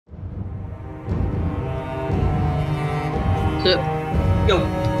Yo. Do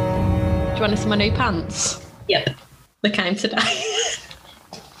you want to see my new pants? Yep. They came today.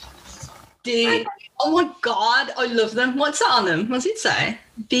 Dude. Oh my god, I love them. What's that on them? What's it say?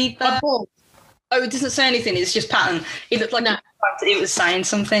 Oddballs. Oh, it doesn't say anything. It's just pattern. It looked like it was saying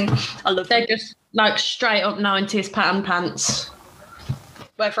something. I love them. They're just like straight up 90s pattern pants.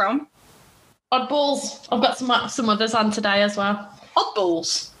 Where from? Oddballs. I've got some others on today as well.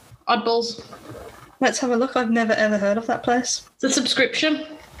 Oddballs. Oddballs. Let's have a look. I've never ever heard of that place. It's a subscription.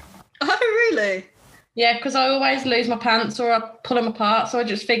 Oh, really? Yeah, because I always lose my pants or I pull them apart, so I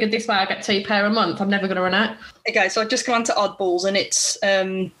just figured this way I get 2 pair a month. I'm never going to run out. Okay, so I just gone to Oddballs, and it's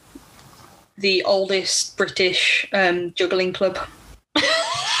the oldest British juggling club. Do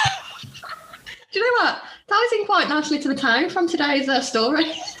you know what? Ties in quite nicely to the tone from today's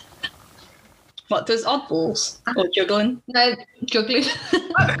story. What, does Oddballs? Or juggling? No, juggling.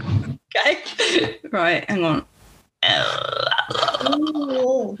 Okay. Right, hang on.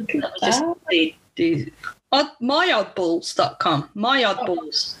 Oh, just do myOddballs.com. My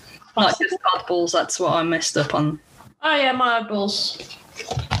Oddballs. Not just Oddballs, that's what I messed up on. Oh yeah, my Oddballs.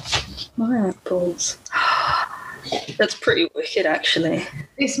 My Oddballs. That's pretty wicked, actually.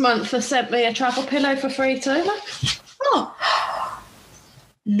 This month they sent me a travel pillow for free too. Look. Oh.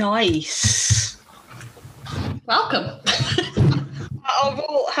 Nice. Welcome. I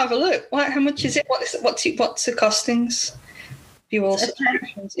will have a look. How much is it? What's the costings? You all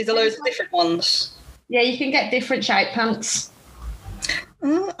subscriptions? Is there loads of different ones? Yeah, you can get different shape pants.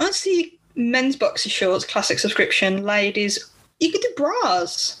 I see men's boxer shorts, classic subscription. Ladies, you could do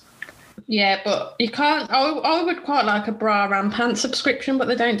bras. Yeah, but you can't. I would quite like a bra and pants subscription, but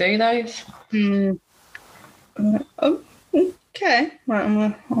they don't do those. Oh, okay.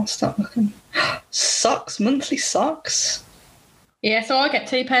 Right, I'll start looking. Socks, monthly socks. Yeah, so I get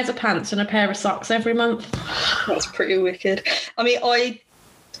 2 pairs of pants and a pair of socks every month. That's pretty wicked. I mean, I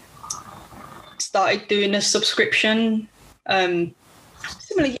started doing a subscription. Similar,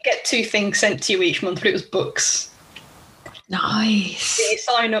 you get 2 things sent to you each month, but it was books. Nice. You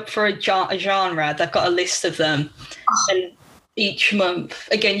sign up for a genre. They've got a list of them. And each month,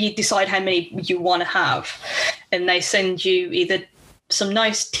 again, you decide how many you want to have. And they send you either some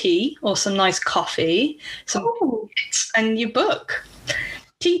nice tea or some nice coffee, and your book.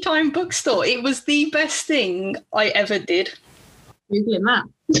 Tea Time Bookstore. It was the best thing I ever did. Googling that.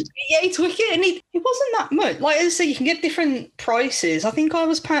 Yeah, it's wicked, and it wasn't that much. Like I say, you can get different prices. I think I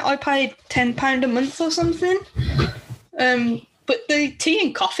paid £10 a month or something. But the tea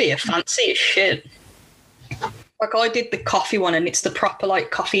and coffee are fancy as shit. Like I did the coffee one, and it's the proper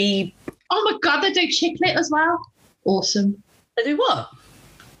like coffee. Oh my god, they do chicklet as well. Awesome. They do what?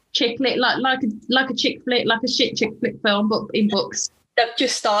 Chicklet, like a chick flick, like a shit chick flick film, but in books. They've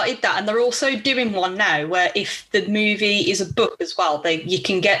just started that, and they're also doing one now where if the movie is a book as well,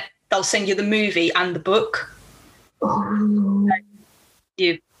 they'll send you the movie and the book. Oh.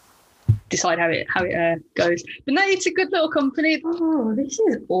 You decide how it goes. But no, it's a good little company. Oh, this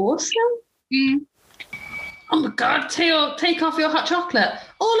is awesome. Mm. Oh my god, tea, coffee or hot chocolate.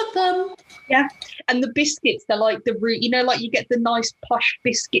 All of them. Yeah. And the biscuits, they're like the root, like you get the nice posh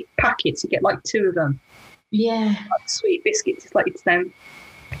biscuit packets, you get like 2 of them. Yeah. Like sweet biscuits, it's like it's them.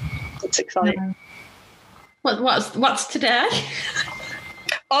 It's exciting. What's today?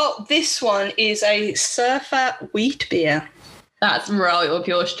 Oh, this one is a Surfer wheat beer. That's right up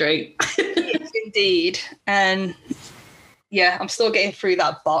your street. Yes, indeed. And yeah, I'm still getting through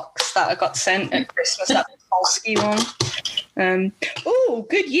that box that I got sent at Christmas, that Polsky one.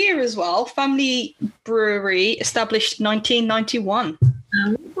 Good year as well. Family brewery, established 1991.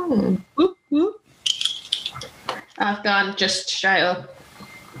 Oh. Whoop, whoop. I've gone just straight up.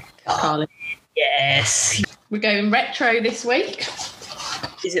 Oh, yes. We're going retro this week.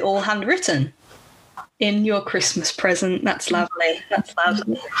 Is it all handwritten? In your Christmas present. That's lovely. That's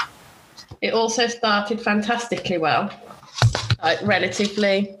lovely. It also started fantastically well. Like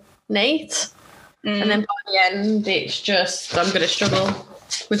relatively neat. And then by the end, it's just, I'm going to struggle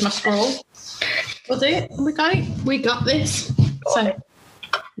with my scroll. We'll do it. We got this. So,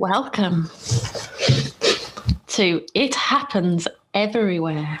 welcome to It Happens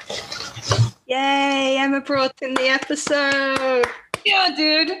Everywhere. Yay, Emma brought in the episode. Yeah,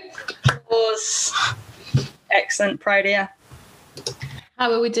 dude. Was excellent, proud of you.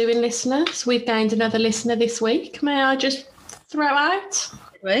 How are we doing, listeners? We've gained another listener this week. May I just throw out?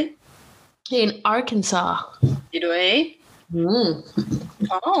 Did we? In Arkansas. Did we? Mm.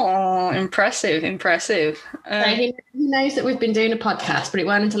 Oh, impressive. So he knows that we've been doing a podcast, but it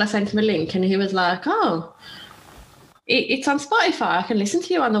wasn't until I sent him a link and he was like, oh, it's on Spotify. I can listen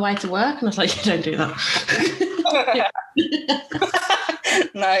to you on the way to work. And I was like, you don't do that.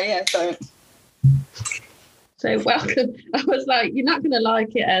 No, yeah, don't. So welcome. I was like, you're not going to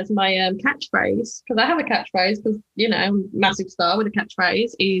like it as my catchphrase, because I have a catchphrase, because, you know, massive star with a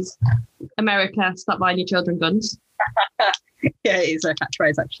catchphrase is America, stop buying your children guns. Yeah, it is a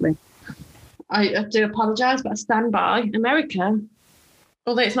catchphrase, actually. I do apologise, but I stand by America.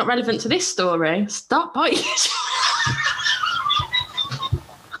 Although it's not relevant to this story, stop buying your children.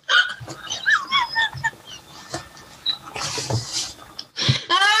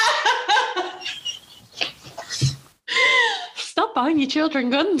 Stop buying your children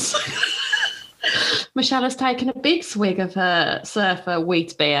guns. Michelle has taken a big swig of her surfer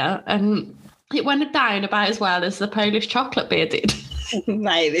wheat beer and it went down about as well as the Polish chocolate beer did.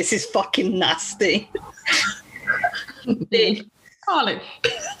 Mate, this is fucking nasty. Carly.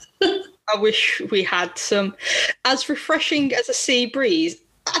 I wish we had some. As refreshing as a sea breeze.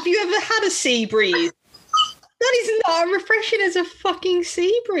 Have you ever had a sea breeze? That is not as refreshing as a fucking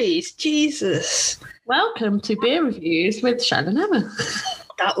sea breeze. Jesus. Welcome to Beer Reviews with Shannon Emma.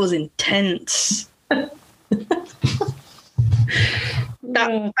 That was intense. That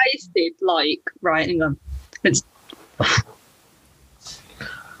tasted like... Right, hang on. It's...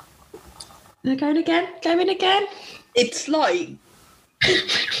 Going again? Going again? It's like...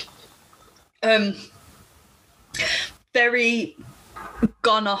 very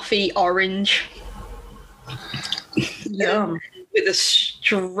gone-offy orange. Yum. With a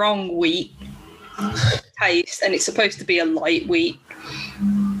strong wheat taste, and it's supposed to be a light wheat.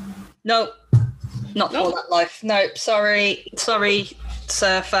 Nope, not for that life. Nope, sorry,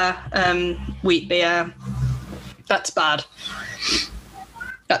 surfer, wheat beer. That's bad.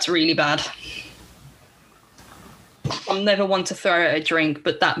 That's really bad. I'm never one to throw out a drink,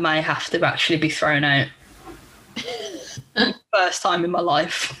 but that may have to actually be thrown out. First time in my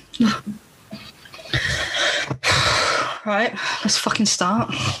life. Right, let's fucking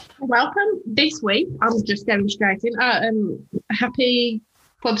start. Welcome. This week, I'm just going straight in. Happy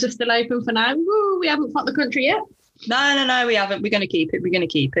pubs are still open for now. Woo, we haven't fucked the country yet. No, we haven't. We're going to keep it.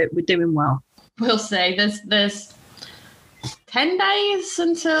 We're doing well. We'll see. There's 10 days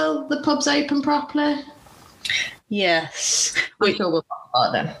until the pubs open properly. Yes. I'm sure we'll talk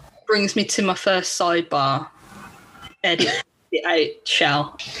about them. Brings me to my first sidebar. Edit it out,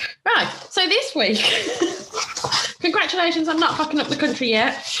 shall. Right. So this week, congratulations on not fucking up the country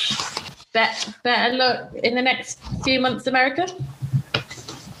yet. Better luck in the next few months, America.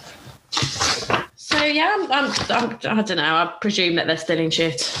 So yeah, I don't know. I presume that they're still in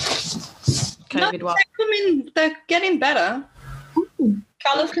shit. COVID-wise. They're getting better.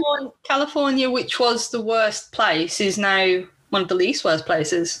 California, which was the worst place, is now one of the least worst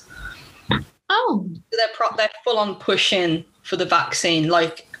places. Oh, they're full on pushing for the vaccine.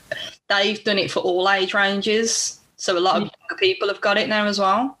 Like they've done it for all age ranges, so a lot of younger people have got it now as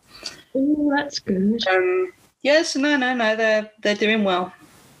well. Oh, that's good. Yes, no, they're doing well.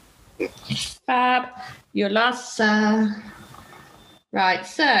 Fab, your last. Right,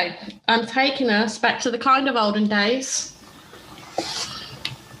 so I'm taking us back to the kind of olden days.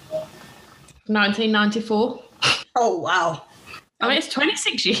 1994. Oh wow! I mean, it's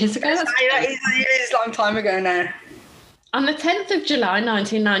 26 years ago. It is a long time ago now. On the 10th of July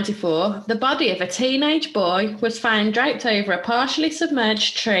 1994, the body of a teenage boy was found draped over a partially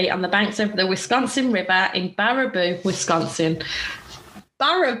submerged tree on the banks of the Wisconsin River in Baraboo, Wisconsin.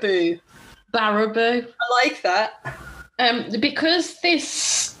 Baraboo. I like that. Because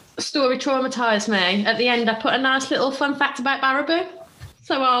this story traumatised me, at the end I put a nice little fun fact about Baraboo.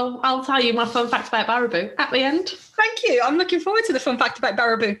 So I'll tell you my fun fact about Baraboo at the end. Thank you. I'm looking forward to the fun fact about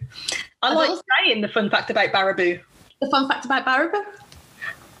Baraboo. I like saying the fun fact about Baraboo. The fun fact about Baraboo?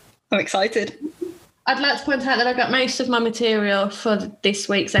 I'm excited. I'd like to point out that I got most of my material for this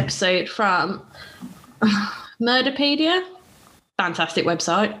week's episode from Murderpedia. Fantastic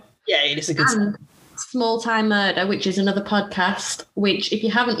website. Yeah, it is a good and Small Time Murder, which is another podcast, which if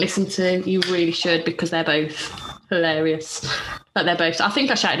you haven't listened to, you really should, because they're both hilarious. But they're both, I think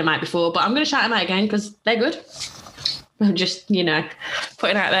I shouted them out before, but I'm going to shout them out again because they're good. I'm just,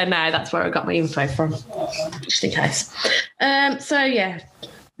 putting out there now, that's where I got my info from, just in case. So, yeah,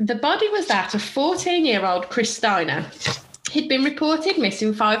 the body was that of 14-year-old Chris Steiner. He'd been reported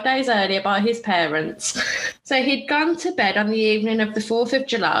missing 5 days earlier by his parents. So he'd gone to bed on the evening of the 4th of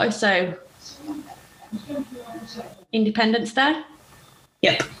July, so Independence Day?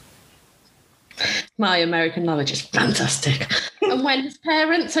 Yep. My American knowledge is fantastic. And when his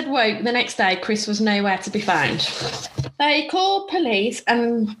parents had woke the next day, Chris was nowhere to be found. They called police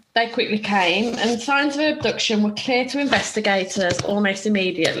and they quickly came, and signs of abduction were clear to investigators almost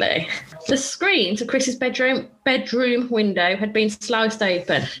immediately. The screen to Chris's bedroom window had been sliced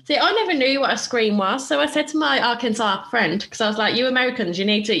open. See, I never knew what a screen was, so I said to my Arkansas friend, because I was like, "You Americans, you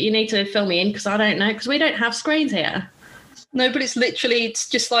need to fill me in because I don't know, because we don't have screens here." No, but it's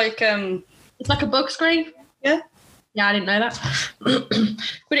just like it's like a bug screen. Yeah. Yeah, I didn't know that.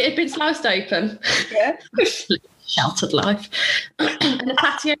 But it had been sliced open. Yeah. Sheltered life. And the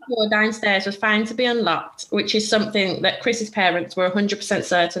patio door downstairs was found to be unlocked, which is something that Chris's parents were 100%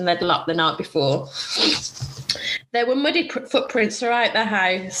 certain they'd locked the night before. There were muddy footprints throughout the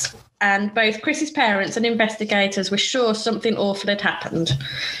house, and both Chris's parents and investigators were sure something awful had happened.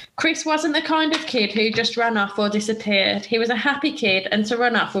 Chris wasn't the kind of kid who just ran off or disappeared. He was a happy kid, and to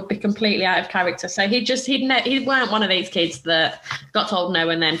run off would be completely out of character. So he weren't one of these kids that got told no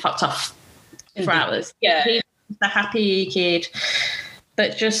and then fucked off for hours. Yeah. He was a happy kid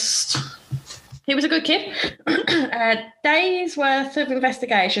that he was a good kid. Days worth of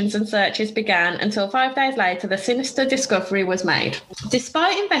investigations and searches began until 5 days later the sinister discovery was made.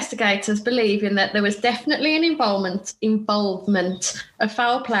 Despite investigators believing that there was definitely an involvement of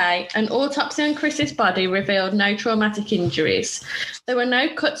foul play, an autopsy on Chris's body revealed no traumatic injuries. There were no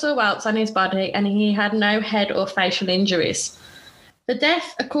cuts or welts on his body, and he had no head or facial injuries. The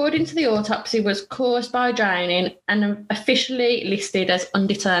death, according to the autopsy, was caused by drowning and officially listed as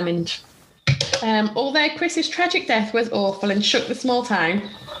undetermined. Although Chris's tragic death was awful and shook the small town,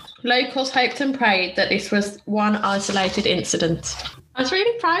 locals hoped and prayed that this was one isolated incident. I was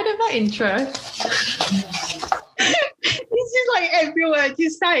really proud of that intro. This is like every word you're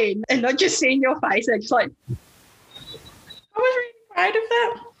saying, and not just seeing your face. I'm just like, I was really proud of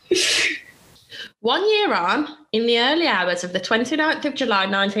that. 1 year on, in the early hours of the 29th of July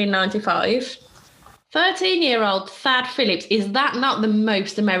 1995, 13-year-old Thad Phillips, is that not the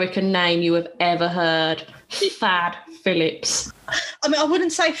most American name you have ever heard? Thad Phillips. I mean, I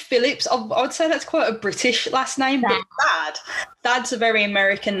wouldn't say Phillips. I would say that's quite a British last name, but Thad's a very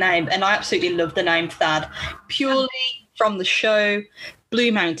American name, and I absolutely love the name Thad. Purely from the show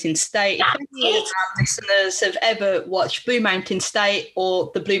Blue Mountain State. If any of our listeners have ever watched Blue Mountain State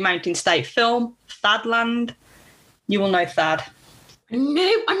or the Blue Mountain State film, Thadland, you will know Thad. I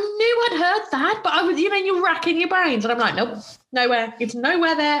knew I'd heard that, but you're racking your brains, and I'm like, nope, nowhere. It's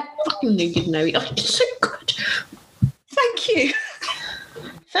nowhere there. I fucking knew you'd know it. Oh, it's so good. Thank you.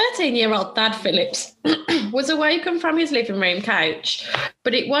 13-year-old Thad Phillips was awakened from his living room couch,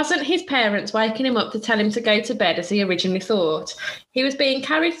 but it wasn't his parents waking him up to tell him to go to bed as he originally thought. He was being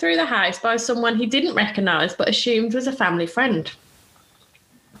carried through the house by someone he didn't recognise but assumed was a family friend.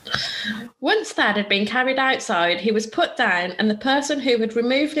 Once Thad had been carried outside, he was put down, and the person who had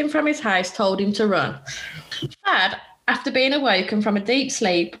removed him from his house told him to run. Thad, after being awoken from a deep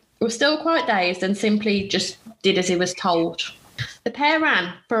sleep, was still quite dazed and simply just did as he was told. The pair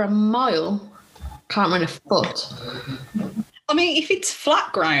ran for a mile. Can't run a foot. I mean, if it's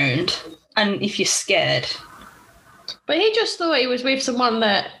flat ground and if you're scared. But he just thought he was with someone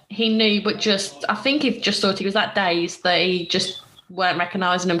that he knew, but I think he just thought he was that dazed that he just weren't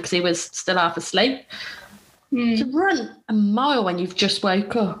recognising him because he was still half asleep. To run a mile when you've just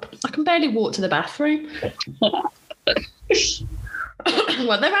woke up. I can barely walk to the bathroom.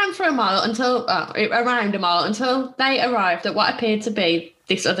 Well, they ran for around a mile until they arrived at what appeared to be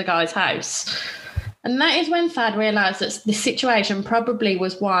this other guy's house. And that is when Thad realised that this situation probably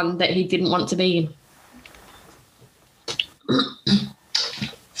was one that he didn't want to be in.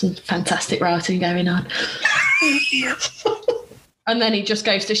 Some fantastic writing going on. And then he just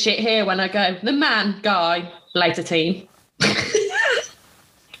goes to shit here when I go, the man, guy, later teen.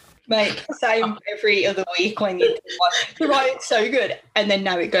 Mate, same every other week when you the writing's so good, and then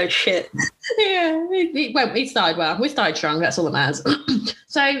now it goes shit. Yeah, it started well. We started strong, that's all that matters.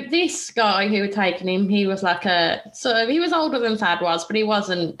 So this guy who had taken him, he was like he was older than Thad was, but he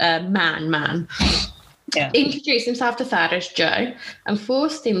wasn't a man. Yeah. Introduced himself to Thad as Joe and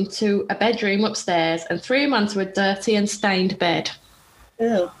forced him to a bedroom upstairs and threw him onto a dirty and stained bed.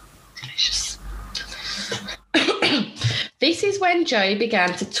 Ew. Delicious. This is when Joe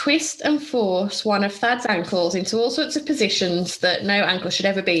began to twist and force one of Thad's ankles into all sorts of positions that no ankle should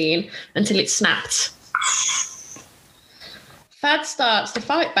ever be in until it snapped. Thad starts to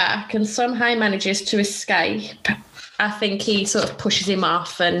fight back and somehow manages to escape. I think he sort of pushes him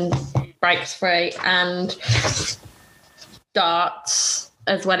off and breaks free and darts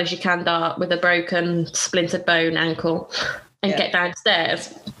as well as you can dart with a broken, splintered bone ankle and get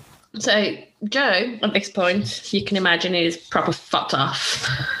downstairs. So Joe, at this point, you can imagine, is proper fucked off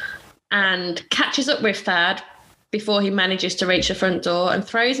and catches up with Thad before he manages to reach the front door and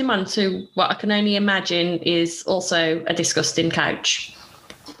throws him onto what I can only imagine is also a disgusting couch.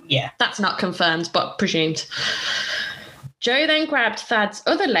 Yeah. That's not confirmed, but presumed. Joe then grabbed Thad's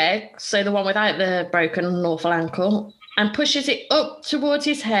other leg, so the one without the broken awful ankle, and pushes it up towards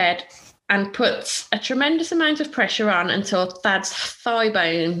his head and puts a tremendous amount of pressure on until Thad's thigh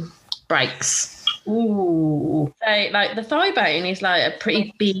bone breaks. Ooh. So, like, the thigh bone is like a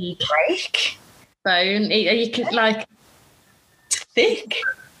pretty big Break? bone. You could, like, Thick.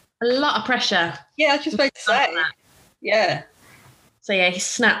 a lot of pressure. Yeah, I was just about to say. Yeah. So, yeah, he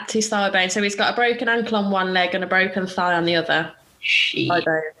snapped his thigh bone. So he's got a broken ankle on one leg and a broken thigh on the other. Thigh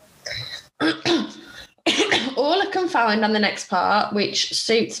bone. All are confined on the next part, which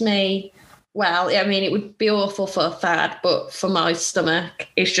suits me well. I mean, it would be awful for Thad, but for my stomach,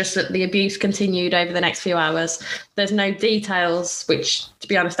 it's just that the abuse continued over the next few hours. There's no details, which, to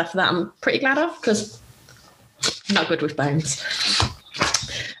be honest, after that, I'm pretty glad of, because I'm not good with bones.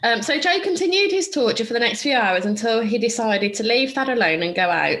 So Joe continued his torture for the next few hours until he decided to leave Thad alone and go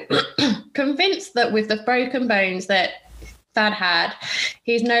out, convinced that with the broken bones that Thad had,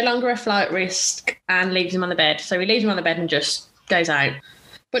 he's no longer a flight risk, and leaves him on the bed. So he leaves him on the bed and just goes out.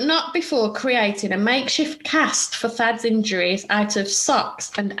 But not before creating a makeshift cast for Thad's injuries out of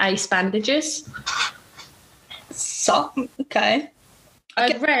socks and ace bandages. Okay.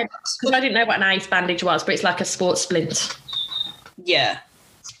 I read, because I didn't know what an ace bandage was, but it's like a sports splint. Yeah.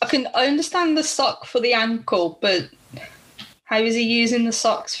 I understand the sock for the ankle, but how is he using the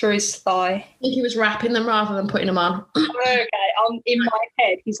socks for his thigh? I think he was wrapping them rather than putting them on. Okay, in my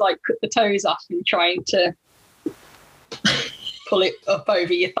head, he's like cut the toes off and trying to pull it up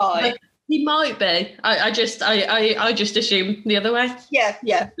over your thigh. He might be. I just assume the other way. Yeah,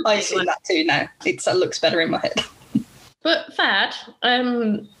 I assume that too now. It looks better in my head. But Thad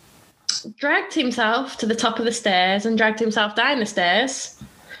dragged himself to the top of the stairs and dragged himself down the stairs,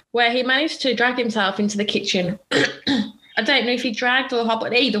 where he managed to drag himself into the kitchen. I don't know if he dragged or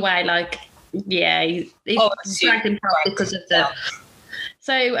hobbled. Either way, like, yeah, he dragged himself because of the...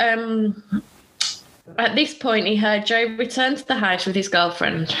 So at this point, he heard Joe return to the house with his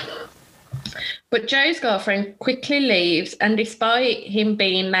girlfriend. But Joe's girlfriend quickly leaves, and despite him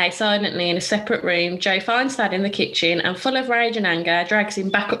being laid silently in a separate room, Joe finds Thad in the kitchen and, full of rage and anger, drags him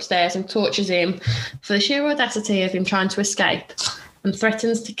back upstairs and tortures him for the sheer audacity of him trying to escape, and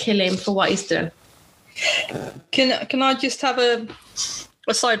threatens to kill him for what he's done. Can I just have a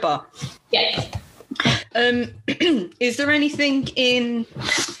sidebar? Yeah. Is there anything in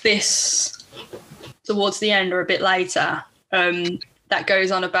this towards the end or a bit later that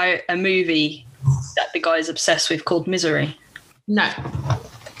goes on about a movie that the guy's obsessed with called Misery? No.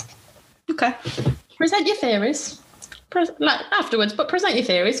 Okay. Present your theories. Afterwards, but present your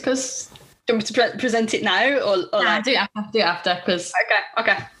theories, because... Do you want me to present it now? Or do it after, because...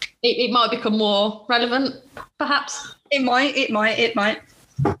 Okay. It might become more relevant, perhaps. It might.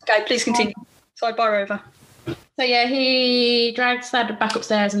 Okay, please continue. Sidebar over. So, yeah, he drags Thad back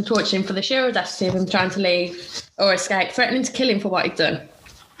upstairs and tortures him for the sheer audacity of him trying to leave or escape, threatening to kill him for what he'd done.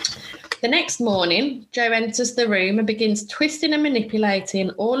 The next morning, Joe enters the room and begins twisting and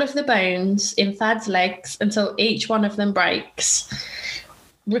manipulating all of the bones in Thad's legs until each one of them breaks,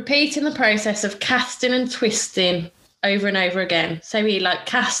 repeating the process of casting and twisting over and over again. So he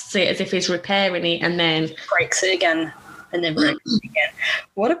casts it as if he's repairing it and then breaks it again and then breaks it again.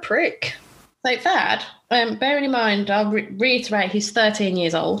 What a prick. So Thad, bearing in mind, I'll reiterate, he's 13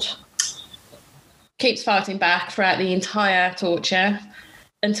 years old, keeps fighting back throughout the entire torture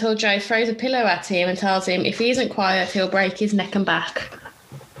until Joe throws a pillow at him and tells him if he isn't quiet, he'll break his neck and back.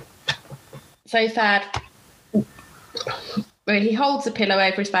 So Thad, he holds the pillow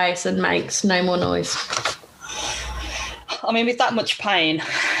over his face and makes no more noise. I mean, with that much pain,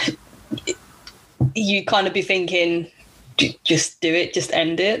 you kind of be thinking, just do it, just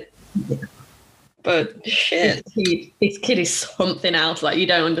end it. But shit. This kid is something else, you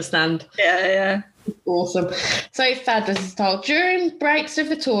don't understand. Yeah. Awesome. So Thad was told during breaks of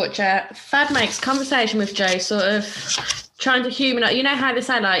the torture, Thad makes conversation with Joe, sort of trying to humanise. You know how they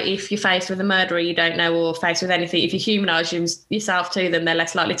say, if you're faced with a murderer you don't know or faced with anything, if you humanise yourself to them, they're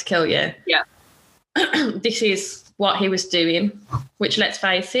less likely to kill you. Yeah. This is what he was doing, which, let's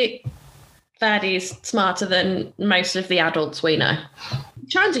face it, Thad is smarter than most of the adults we know.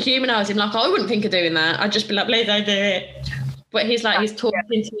 Trying to humanise him, I wouldn't think of doing that. I'd just be like, please don't do it. But he's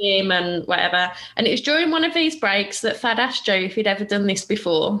talking to him and whatever. And it was during one of these breaks that Thad asked Joe if he'd ever done this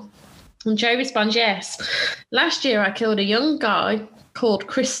before. And Joe responds, yes. Last year I killed a young guy called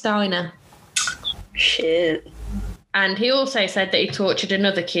Chris Steiner. Shit. And he also said that he tortured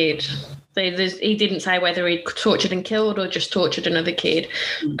another kid So he didn't say whether he'd tortured and killed or just tortured another kid.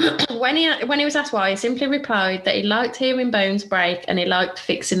 When he was asked why, he simply replied that he liked hearing bones break and he liked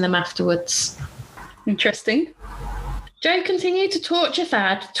fixing them afterwards. Interesting. Joe continued to torture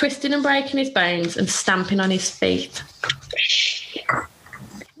Thad, twisting and breaking his bones and stamping on his feet.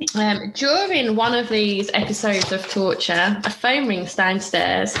 During one of these episodes of torture, a phone rings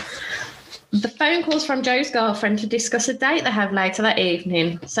downstairs. The phone call's from Joe's girlfriend to discuss a date they have later that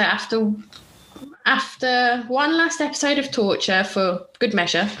evening. So after one last episode of torture, for good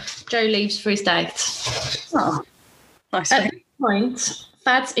measure, Joe leaves for his date. Oh, nice. At this point,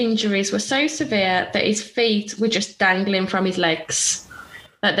 Thad's injuries were so severe that his feet were just dangling from his legs.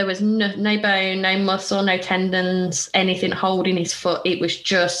 That there was no bone, no muscle, no tendons, anything holding his foot. It was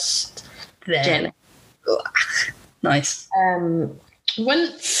just jelly. Nice.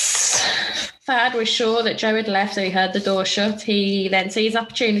 Once Thad was sure that Joe had left, so he heard the door shut, he then sees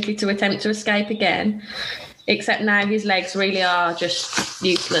opportunity to attempt to escape again, except now his legs really are just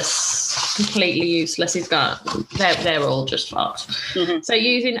useless, completely useless. They're all just fucked. Mm-hmm. So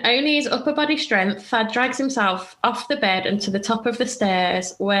using only his upper body strength, Thad drags himself off the bed and to the top of the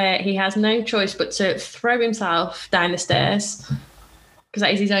stairs, where he has no choice but to throw himself down the stairs, because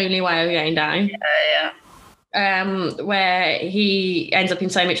that is his only way of getting down. Yeah. Where he ends up in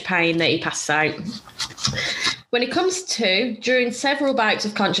so much pain that he passes out. When he comes to, during several bouts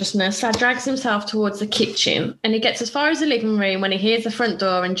of consciousness, Thad drags himself towards the kitchen and he gets as far as the living room when he hears the front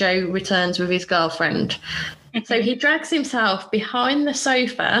door and Joe returns with his girlfriend. So he drags himself behind the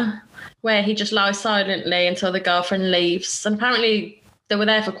sofa where he just lies silently until the girlfriend leaves. And apparently they were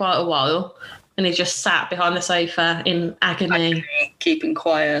there for quite a while and he just sat behind the sofa in agony. Keeping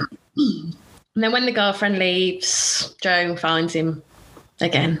quiet. And then when the girlfriend leaves, Joe finds him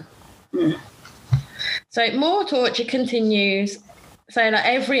again. So more torture continues. So like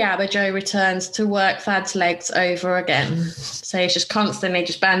every hour, Joe returns to work Thad's legs over again. So he's just constantly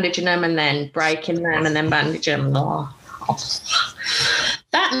just bandaging them and then breaking them and then bandaging them.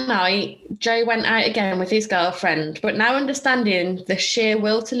 That night, Joe went out again with his girlfriend, but now understanding the sheer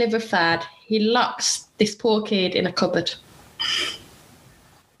will to live of Thad, he locks this poor kid in a cupboard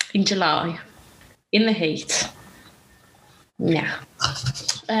in July. In the heat. Yeah.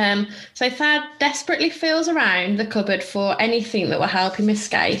 So Thad desperately feels around the cupboard for anything that will help him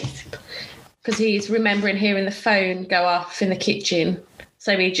escape, because he's remembering hearing the phone go off in the kitchen.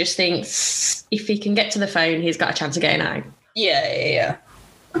 So he just thinks if he can get to the phone, he's got a chance of getting out. Yeah.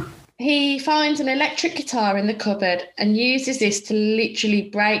 He finds an electric guitar in the cupboard and uses this to literally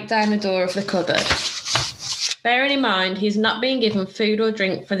break down the door of the cupboard. Bearing in mind, he's not being given food or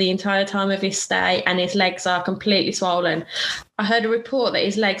drink for the entire time of his stay and his legs are completely swollen. I heard a report that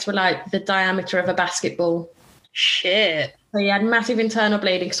his legs were like the diameter of a basketball. Shit. So he had massive internal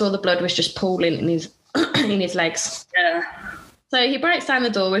bleeding, so all the blood was just pooling in his in his legs. Yeah. So he breaks down the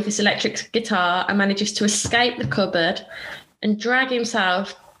door with this electric guitar and manages to escape the cupboard and drag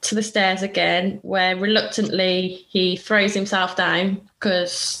himself to the stairs again, where reluctantly he throws himself down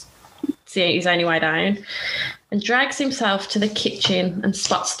because it's his only way down, and drags himself to the kitchen and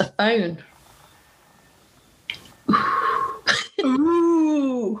spots the phone.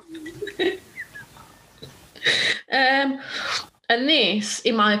 Ooh. And this,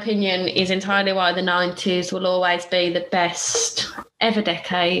 in my opinion, is entirely why the 90s will always be the best ever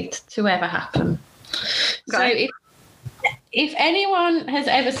decade to ever happen. Okay. So if anyone has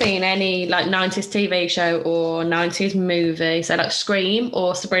ever seen any like 90s TV show or 90s movie, so like Scream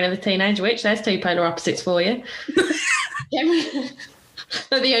or Sabrina the Teenage Witch, there's two polar opposites for you.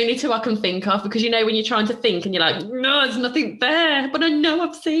 They're the only two I can think of, because you know when you're trying to think and you're like, no, there's nothing there, but I know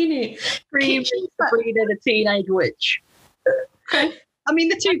I've seen it. Scream, Sabrina the Teenage Witch. I mean,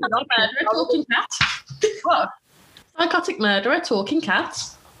 the two good options. Murderer, talking cat. What? Psychotic murderer, talking cat.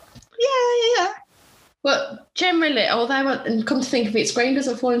 Yeah. But generally, although, and come to think of it, Scream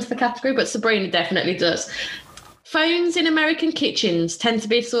doesn't fall into the category, but Sabrina definitely does. Phones in American kitchens tend to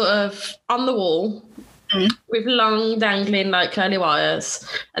be sort of on the wall with long dangling like curly wires.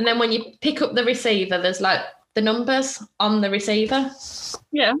 And then when you pick up the receiver, there's like the numbers on the receiver.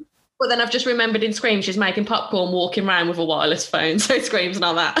 Yeah. But then I've just remembered in Scream, she's making popcorn, walking around with a wireless phone. So Scream's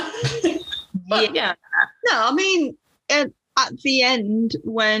not that. But yeah. No, I mean, at the end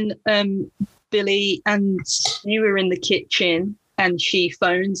when Billy and you were in the kitchen and she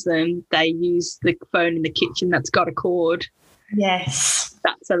phones them, they use the phone in the kitchen that's got a cord. Yes.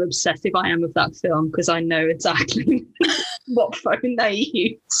 That's how obsessive I am with that film, because I know exactly what phone they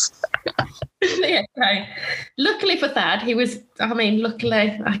use. Yeah, right. Luckily for Thad,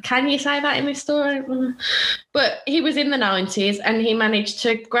 luckily, can you say that in this story? But he was in the 90s and he managed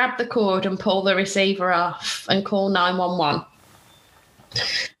to grab the cord and pull the receiver off and call 911,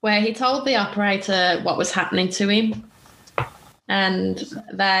 where he told the operator what was happening to him. And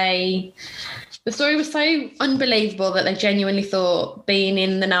the story was so unbelievable that they genuinely thought, being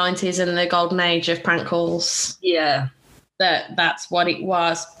in the 90s and the golden age of prank calls, that's what it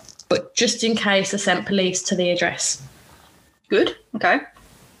was. But just in case, they sent police to the address. Good. Okay.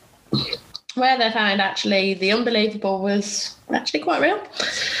 Where they found actually the unbelievable was actually quite real.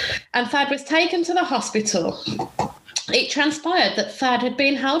 And Thad was taken to the hospital. It transpired that Thad had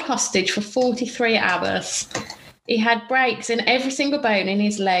been held hostage for 43 hours. He had breaks in every single bone in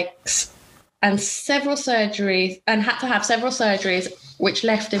his legs and several surgeries, and had to have several surgeries, which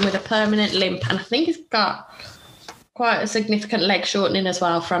left him with a permanent limp. And I think he's got quite a significant leg shortening as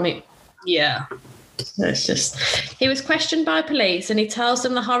well from it. Yeah. It's just, he was questioned by police and he tells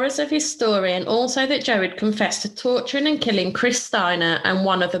them the horrors of his story, and also that Joe had confessed to torturing and killing Chris Steiner and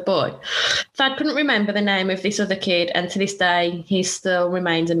one other boy. Thad couldn't remember the name of this other kid, and to this day, he still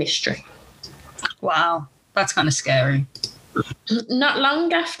remains a mystery. Wow. That's kind of scary. Not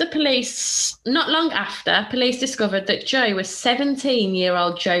long after, police discovered that Joe was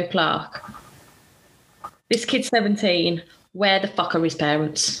 17-year-old Joe Clark. This kid's 17. Where the fuck are his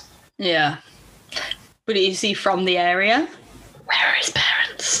parents? Yeah. But is he from the area? Where are his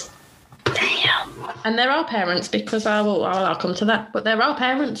parents? Damn. And there are parents, because I'll come to that. But there are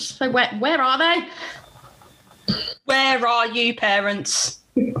parents. So where are they? Where are you, parents?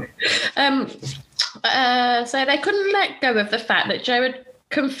 So they couldn't let go of the fact that Joe had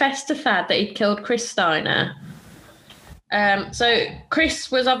confessed to Thad that he'd killed Chris Steiner. So Chris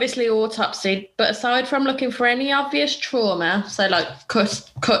was obviously autopsied, but aside from looking for any obvious trauma, so like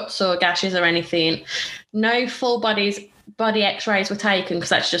cuts or gashes or anything, no full body x-rays were taken, because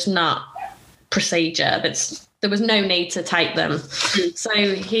that's just not procedure. There was no need to take them.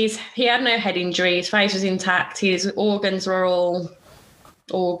 So he had no head injury, his face was intact, his organs were all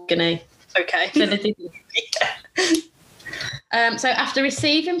organy. Okay. So they didn't. So after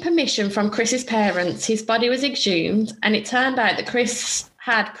receiving permission from Chris's parents, his body was exhumed, and it turned out that Chris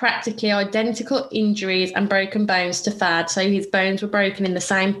had practically identical injuries and broken bones to Thad. So his bones were broken in the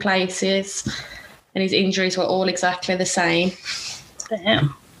same places and his injuries were all exactly the same.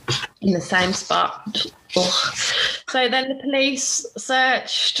 Damn. In the same spot. Ugh. So then the police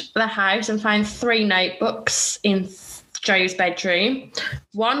searched the house and found 3 notebooks in Joe's bedroom.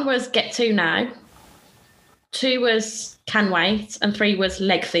 1 was Get To Now, 2 was Can Wait, and 3 was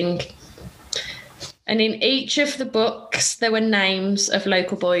Leg Thing. And in each of the books, there were names of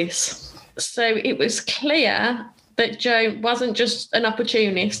local boys. So it was clear that Joe wasn't just an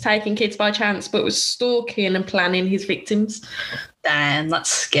opportunist taking kids by chance, but was stalking and planning his victims. Damn, that's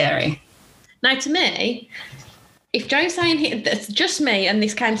scary. Now, to me, if Joe's saying that's just me, and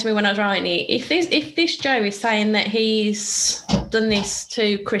this came to me when I was writing it, if this Joe is saying that he's done this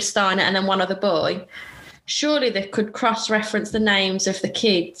to Chris Steiner and then one other boy, surely they could cross-reference the names of the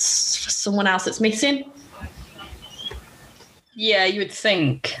kids for someone else that's missing. Yeah, you would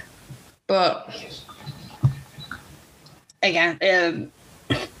think. But again,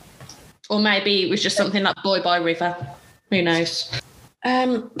 or maybe it was just something like Boy by River. Who knows?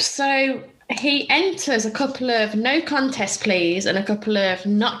 So he enters a couple of no contest pleas and a couple of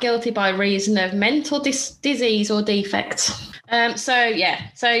not guilty by reason of mental disease or defect. So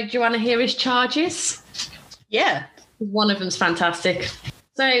do you want to hear his charges? Yeah. One of them's fantastic.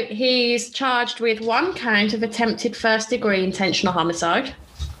 So he's charged with 1 count of attempted first-degree intentional homicide.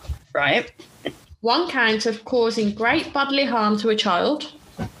 Right. 1 count of causing great bodily harm to a child.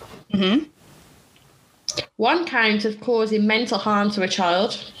 Mm-hmm. 1 count of causing mental harm to a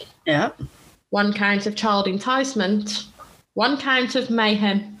child. Yeah. 1 count of child enticement. 1 count of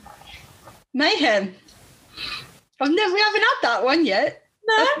mayhem. Mayhem. We haven't had that one yet.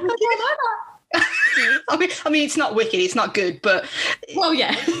 No, I don't know that. I mean, it's not wicked, it's not good, but well,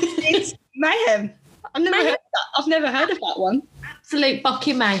 yeah, it's mayhem. I've never heard of that. I've never heard of that one. Absolute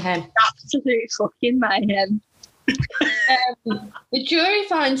fucking mayhem. Absolute fucking mayhem. The jury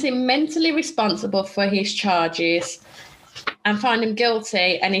finds him mentally responsible for his charges and find him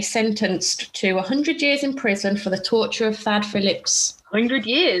guilty, and he's sentenced to 100 years in prison for the torture of Thad Phillips. 100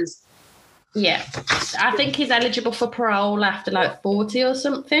 years? Yeah. I think he's eligible for parole after like 40 or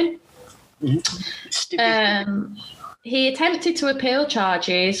something. He attempted to appeal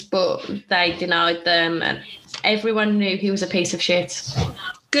charges, but they denied them, and everyone knew he was a piece of shit.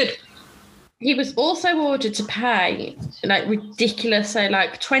 Good. he was also ordered to pay like ridiculous, so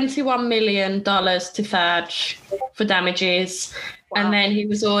like $21 million to Thad for damages. Wow. And then he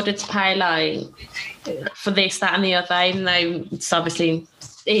was ordered to pay like for this, that, and the other, even though it's obviously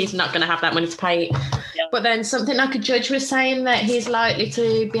he's not going to have that money to pay it. Yeah. But then something like a judge was saying that he's likely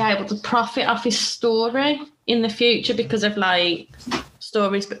to be able to profit off his story in the future because of like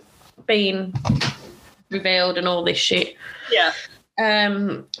stories being revealed and all this shit. Yeah.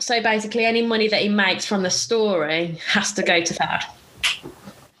 So basically any money that he makes from the story has to go to Thad.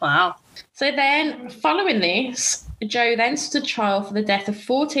 Wow. So then following this, Joe then stood trial for the death of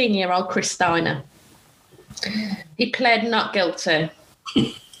 14-year-old Chris Steiner. He pled not guilty.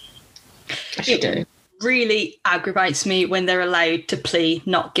 As you do. Really aggravates me when they're allowed to plead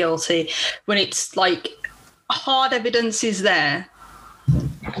not guilty, when it's like hard evidence is there.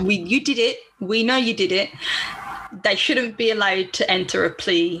 You did it. We know you did it. They shouldn't be allowed to enter a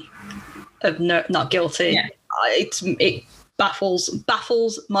plea of not guilty. Yeah. It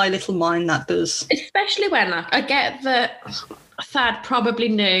baffles my little mind, that does. Especially when like, I get that Thad probably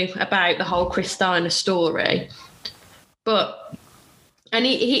knew about the whole Chris Steiner story, but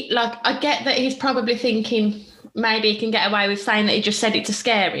he like I get that he's probably thinking maybe he can get away with saying that he just said it to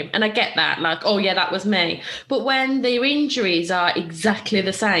scare him, and I get that, like, oh yeah, that was me. But when their injuries are exactly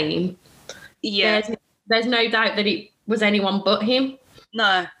the same, yeah, there's no doubt that it was anyone but him.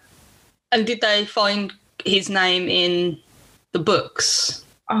 No. And did they find his name in the books?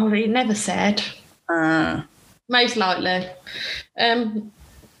 Oh, he never said. Most likely.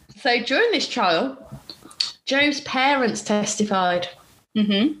 So during this trial, Joe's parents testified.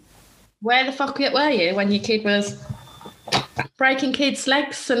 Mm-hmm. Where the fuck were you when your kid was breaking kids'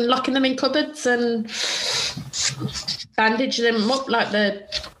 legs and locking them in cupboards and bandaging them up like the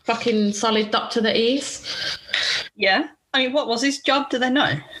fucking solid doctor that he is? Yeah. I mean, what was his job? Do they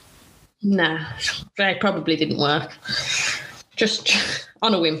know? Nah, they probably didn't work. Just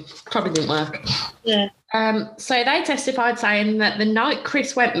on a whim, probably didn't work. Yeah. So they testified saying that the night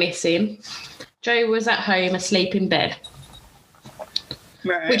Chris went missing, Joe was at home asleep in bed.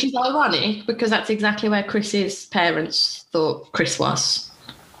 Right. Which is ironic because that's exactly where Chris's parents thought Chris was.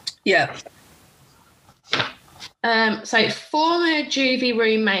 Yeah. So former juvie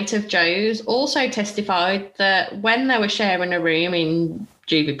roommate of Joe's also testified that when they were sharing a room in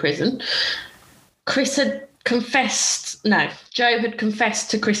juvie prison, Joe had confessed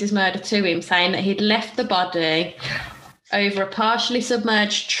to Chris's murder to him, saying that he'd left the body over a partially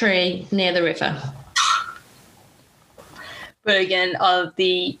submerged tree near the river. But again,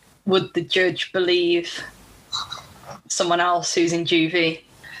 would the judge believe someone else who's in juvie?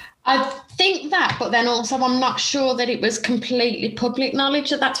 I think that, but then also I'm not sure that it was completely public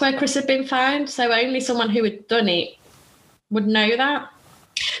knowledge that that's where Chris had been found. So only someone who had done it would know that.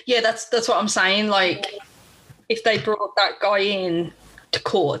 Yeah, that's what I'm saying. Like, if they brought that guy in to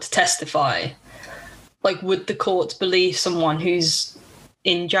court to testify, like, would the courts believe someone who's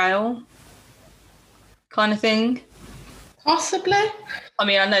in jail? Kind of thing. Possibly. I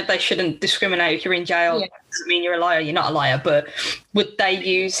mean, I know they shouldn't discriminate. If you're in jail, Yeah. It doesn't mean you're a liar. You're not a liar. But would they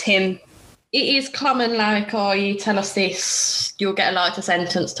use him? It is common, like, oh, you tell us this, you'll get a lighter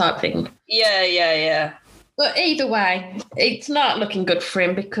sentence type thing. Yeah. But either way, it's not looking good for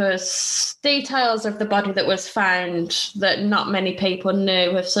him because details of the body that was found that not many people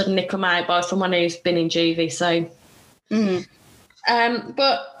knew have suddenly come out by someone who's been in juvie. So,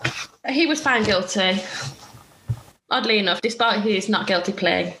 but he was found guilty. Oddly enough, despite his not guilty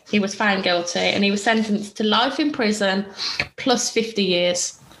plea, he was found guilty and he was sentenced to life in prison plus 50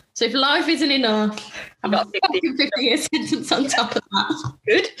 years. So if life isn't enough, I've got 50-year sentence on top of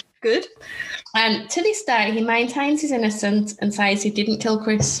that. Good. And to this day, he maintains his innocence and says he didn't kill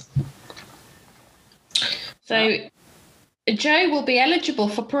Chris. So Joe will be eligible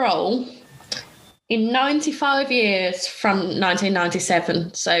for parole in 95 years from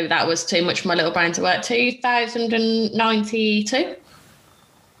 1997. So that was too much for my little brain to work. 2092.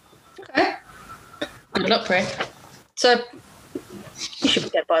 Okay. Good luck, Prick. So you should be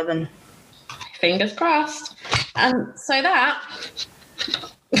dead by then. Fingers crossed. And so that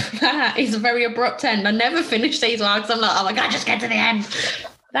is a very abrupt end. I never finish these ones. I'm like, oh my God, just get to the end.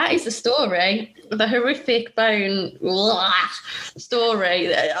 That is the story, the horrific bone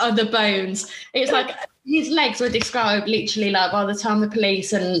story of the bones. It's like his legs were described literally like by the time the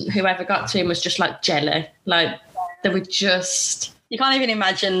police and whoever got to him was just like jelly. Like they were just... You can't even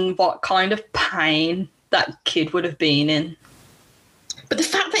imagine what kind of pain that kid would have been in. But the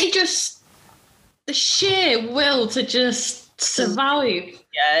fact that he just... The sheer will to just survive.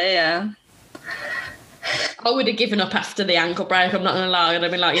 Yeah. I would have given up after the ankle break. I'm not gonna lie. I'd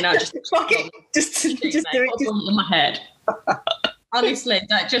have been like, just just do it. Put one in my head. Honestly,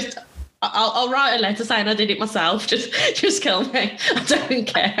 that just. I'll write a letter saying I did it myself. Just kill me. I don't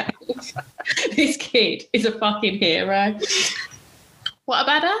care. This kid is a fucking hero. What a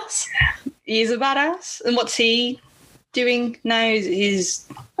badass. He's a badass. And what's he doing now? He's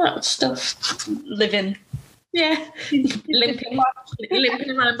stuff. Living. Yeah. limping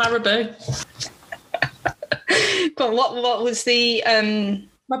around Baraboo. Go on, what was the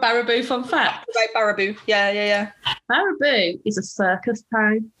my Baraboo fun fact? About Baraboo. Yeah. Baraboo is a circus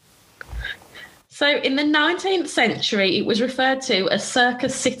town. So in the 19th century, it was referred to as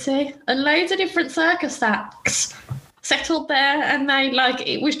Circus City, and loads of different circus acts settled there, and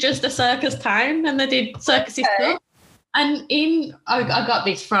it was just a circus town, and they did circus stuff. And I got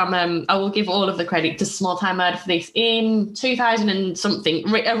this from, I will give all of the credit to Small Town Murder for this, in 2000 and something,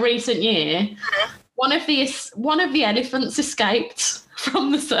 a recent year, one of the elephants escaped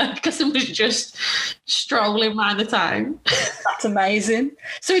from the circus and was just strolling around the town. That's amazing.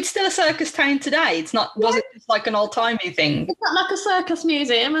 So it's still a circus town today. It's not. Was it just like an old-timey thing? It's got like a circus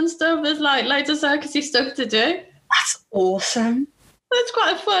museum and stuff. There's like loads of circusy stuff to do. That's awesome. That's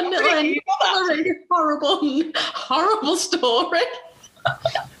quite a fun horrible story.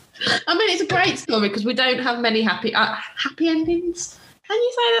 I mean, it's a great story because we don't have many happy endings. Can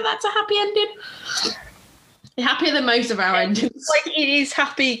you say that that's a happy ending? Happier than most of our endings. Like, it is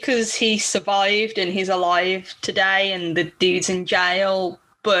happy because he survived and he's alive today and the dude's in jail,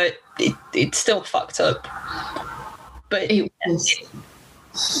 but it's still fucked up. But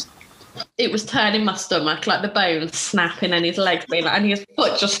it was turning my stomach, like the bones snapping and his legs being and his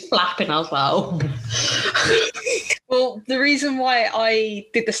foot just flapping. I was like, oh. Well, the reason why I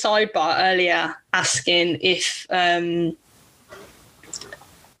did the sidebar earlier asking if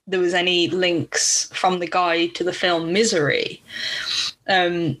there was any links from the guy to the film Misery,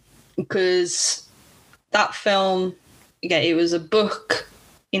 because that film, it was a book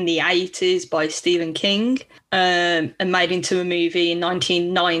in the 80s by Stephen King, and made into a movie in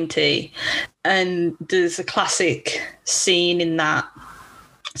 1990, and there's a classic scene in that.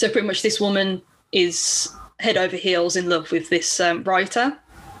 So pretty much this woman is head over heels in love with this writer,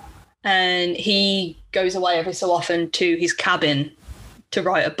 and he goes away every so often to his cabin to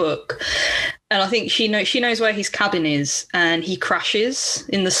write a book, and I think she knows where his cabin is, and he crashes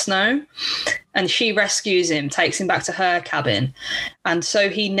in the snow, and she rescues him, takes him back to her cabin, and so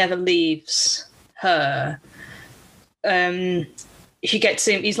he never leaves her. She gets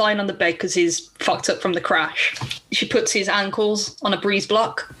him, he's lying on the bed because he's fucked up from the crash. She puts his ankles on a breeze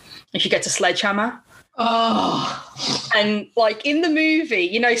block and she gets a sledgehammer. Oh. And like in the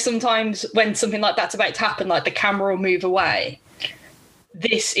movie, sometimes when something like that's about to happen, like the camera will move away.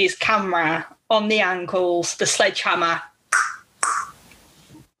 This is camera on the ankles, the sledgehammer.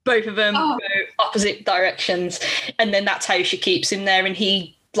 Both of them go opposite directions. And then that's how she keeps him there. And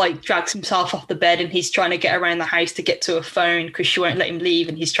he drags himself off the bed and he's trying to get around the house to get to a phone because she won't let him leave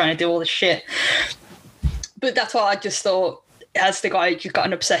and he's trying to do all the shit. But that's why I just thought, as the guy just got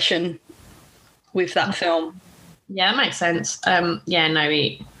an obsession with that film. Yeah, that makes sense.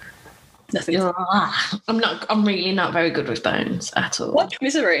 Nothing. I'm really not very good with bones at all. Watch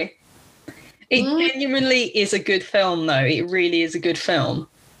Misery. It genuinely is a good film, though. It really is a good film.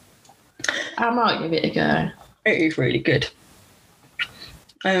 I might give it a go. It is really good.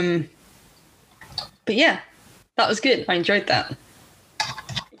 But yeah, that was good. I enjoyed that.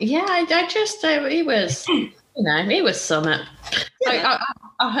 Yeah, I just it was, it was summer. Yeah.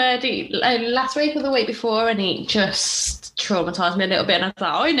 I heard it last week or the week before, and it just traumatized me a little bit. And I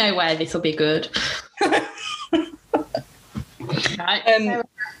thought, I know where this will be good. Right.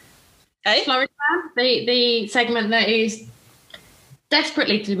 Florida Man, the segment that is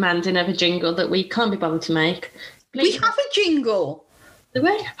desperately demanding of a jingle that we can't be bothered to make. Please. We have a jingle. The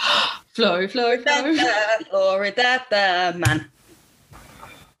way? Florida Man.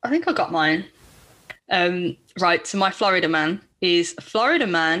 I think I got mine. Right, so my Florida Man is: a Florida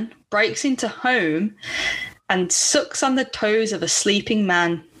man breaks into home and sucks on the toes of a sleeping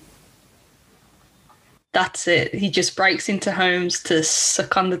man. That's it. He just breaks into homes to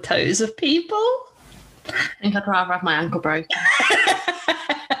suck on the toes of people. I think I'd rather have my ankle broken.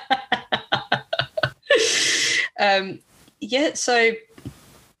 Yeah, so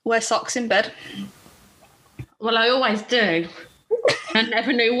wear socks in bed. Well, I always do. I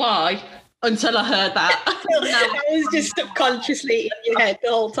never knew why until I heard that. It was just subconsciously in your head the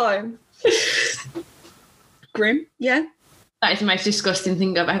whole time. Grim, yeah. That is the most disgusting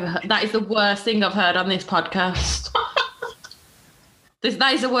thing I've ever heard. That is the worst thing I've heard on this podcast.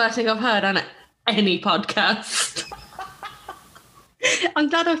 That is the worst thing I've heard on any podcast. I'm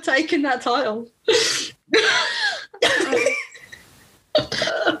glad I've taken that title.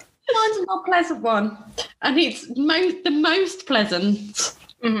 Mine's a more pleasant one, and it's the most pleasant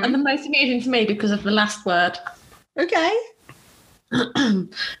and the most amusing to me because of the last word. Okay.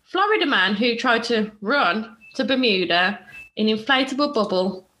 Florida man who tried to run to Bermuda in inflatable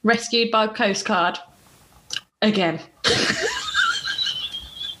bubble, rescued by Coast Guard. Again.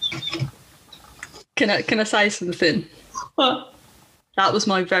 Can I say something? What? That was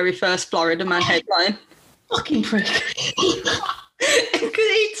my very first Florida man headline. Fucking prick. Because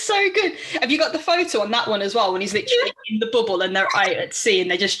it's so good. Have you got the photo on that one as well, when he's literally in the bubble and they're out at sea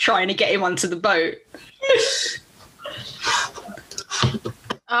and they're just trying to get him onto the boat?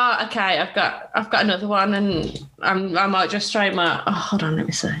 Oh, okay. I've got another one, and I might just throw my. Oh, hold on, let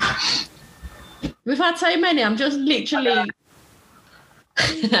me see. We've had so many. I'm just literally.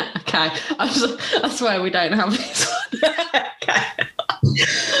 Okay, I swear we don't have this one. Okay.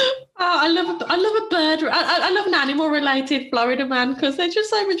 Oh, I love a bird. I love an animal-related Florida man because they're just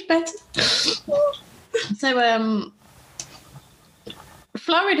so much better. So,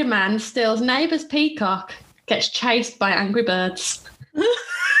 Florida man steals neighbour's peacock, gets chased by angry birds. Well,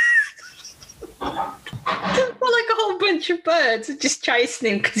 like a whole bunch of birds are just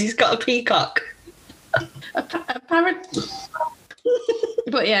chasing him because he's got a peacock. Apparently.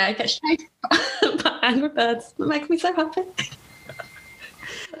 But yeah, it gets chased by angry birds. It makes me so happy.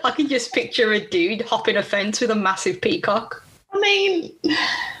 I can just picture a dude hopping a fence with a massive peacock. I mean,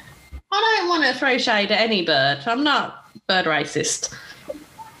 I don't want to throw shade at any bird. I'm not bird racist.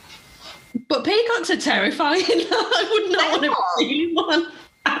 But peacocks are terrifying. I would not want to be one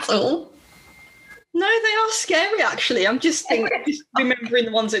at all. No, they are scary, actually. I'm just remembering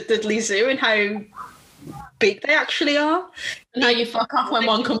the ones at Dudley Zoo and how big they actually are. And how you fuck off when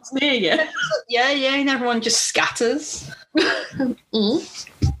one comes near you. Yeah, and everyone just scatters. So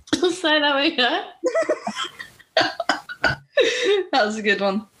there we go. That was a good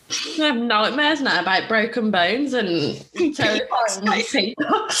one. I have nightmares now about broken bones and terrifying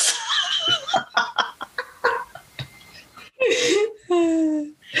peacocks.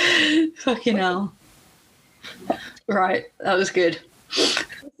 Fucking hell. Right, that was good.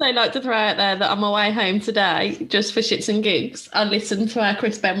 I'd like to throw out there that on my way home today, just for shits and gigs, I listened to our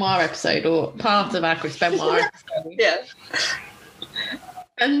Chris Benoit episode, or part of our Chris Benoit episode. Yeah.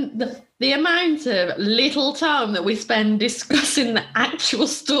 And the amount of little time that we spend discussing the actual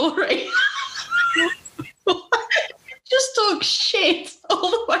story. Just talk shit all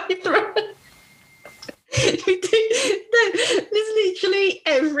the way through. There's literally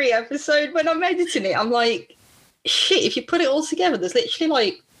every episode when I'm editing it, I'm like, shit, if you put it all together, there's literally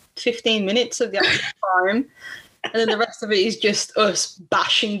like 15 minutes of the actual time. And then the rest of it is just us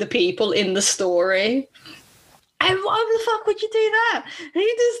bashing the people in the story. And why the fuck would you do that? Who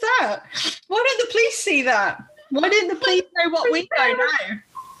does that? Why don't the police see that? Why didn't the police know what we know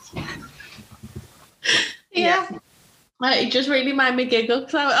now? Yeah. It just really made me giggle.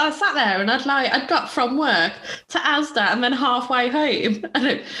 So I sat there and I'd got from work to Asda and then halfway home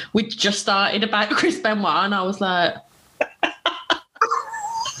and we just started about Chris Benoit and I was like...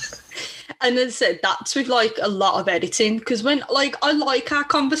 And as I said, that's with like a lot of editing, because when like I like our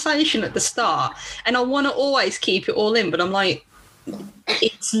conversation at the start and I want to always keep it all in, but I'm like,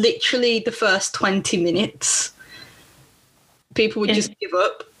 it's literally the first 20 minutes. People would just give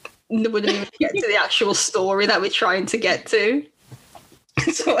up. They wouldn't even get to the actual story that we're trying to get to.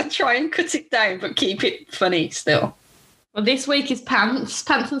 So I try and cut it down, but keep it funny still. Well, this week is pants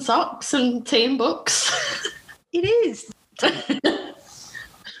and socks and tea and books. It is.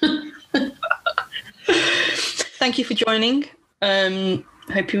 Thank you for joining.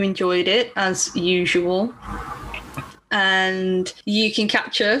 Hope you enjoyed it as usual. And you can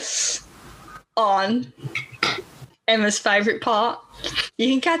catch us on Emma's favourite part. You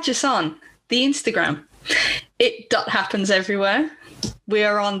can catch us on the Instagram. It.happens everywhere. We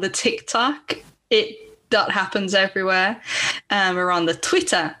are on the TikTok. It.happens everywhere. And we're on the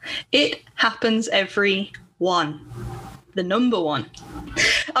Twitter. It happens every one. The number one.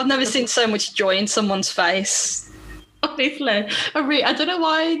 I've never seen so much joy in someone's face. Honestly, I don't know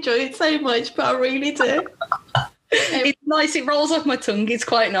why I enjoy it so much, but I really do. It's nice. It rolls off my tongue. It's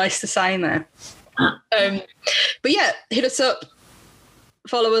quite nice to say now. But yeah, hit us up.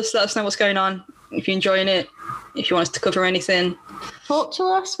 Follow us. Let us know what's going on. If you're enjoying it. If you want us to cover anything. Talk to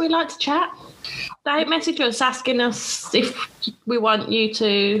us. We like to chat. Don't message us asking us if we want you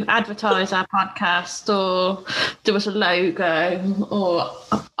to advertise our podcast or do us a logo or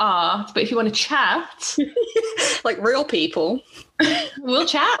art, but if you want to chat, like real people, we'll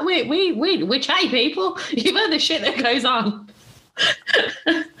chat. We're chatty people. You've heard the shit that goes on.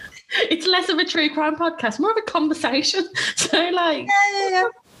 It's less of a true crime podcast, more of a conversation. So, like, yeah.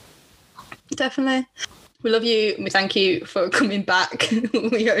 Definitely. We love you. We thank you for coming back.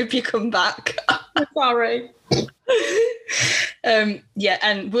 We hope you come back. Sorry. Yeah,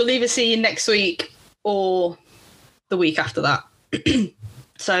 and we'll either see you next week or the week after that.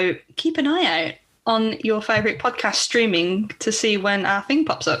 So keep an eye out on your favourite podcast streaming to see when our thing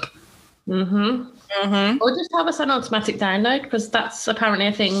pops up. Or just have us on automatic download, because that's apparently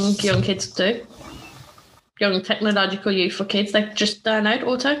a thing young kids do. Young technological youthful kids, they just download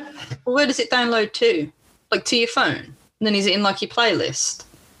auto. Well, where does it download to? Like to your phone? And then is it in like your playlist?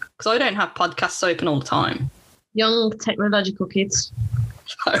 Because I don't have podcasts open all the time. Young technological kids.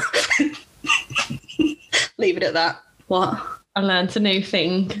 Leave it at that. What? I learned a new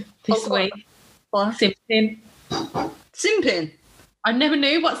thing this week. What? Simping. Simping? I never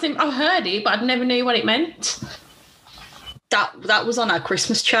knew what simping... I heard it, but I never knew what it meant. That was on our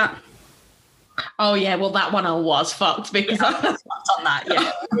Christmas chat. Oh, yeah, well, that one I was fucked because I was fucked on that,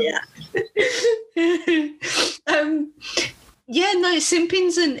 yeah. No,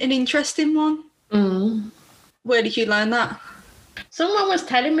 simping's an interesting one. Where did you learn that? Someone was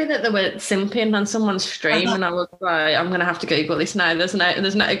telling me that they were simping on someone's stream, and I was like, I'm going to have to Google this now. There's no,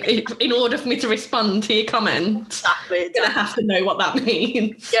 in order for me to respond to your comment, exactly. I'm going to have to know what that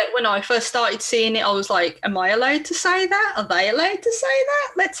means. Yeah, when I first started seeing it, I was like, am I allowed to say that? Are they allowed to say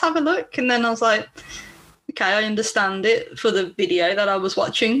that? Let's have a look. And then I was like, okay, I understand it for the video that I was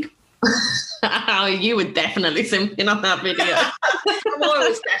watching. You were definitely simping on that video. I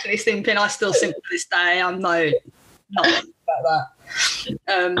was definitely simping. I still simp to this day. I'm not about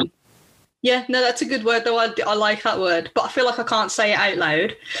that. Yeah, no, that's a good word though. I like that word, but I feel like I can't say it out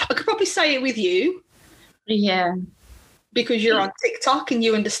loud. I could probably say it with you. Yeah. Because you're on TikTok and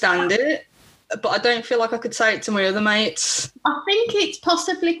you understand it, but I don't feel like I could say it to my other mates. I think it's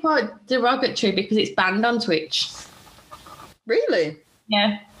possibly quite derogatory because it's banned on Twitch. Really?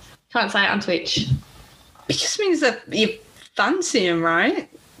 Yeah. Can't say it on Twitch. It just means that you fancy him, right?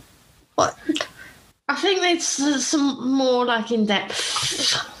 What? I think there's some more like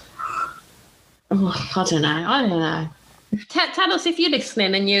in-depth... Oh, I don't know. Tell us if you're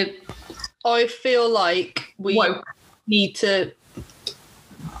listening and you... I feel like we need to...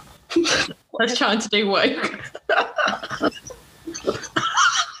 I was trying to do woke. That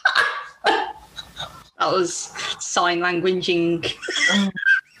was sign languaging.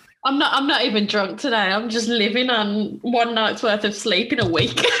 I'm not even drunk today. I'm just living on one night's worth of sleep in a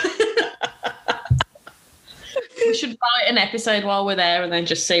week. We should write an episode while we're there and then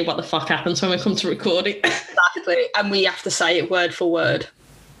just see what the fuck happens when we come to record it. Exactly. And we have to say it word for word.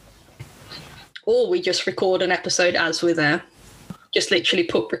 Or we just record an episode as we're there. Just literally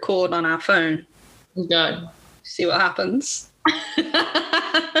put record on our phone. Go. See what happens.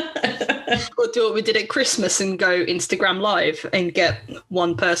 Or do what we did at Christmas and go Instagram live and get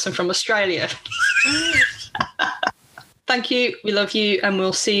one person from Australia. Thank you. We love you. And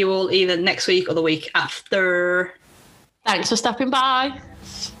we'll see you all either next week or the week after. Thanks for stopping by.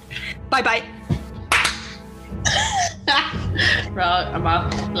 Bye-bye. Right, I'm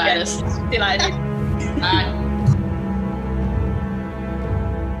out. Later. Yes. See you later. Bye.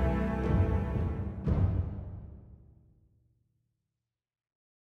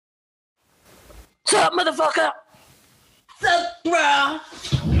 What's up, motherfucker? What's up, bro?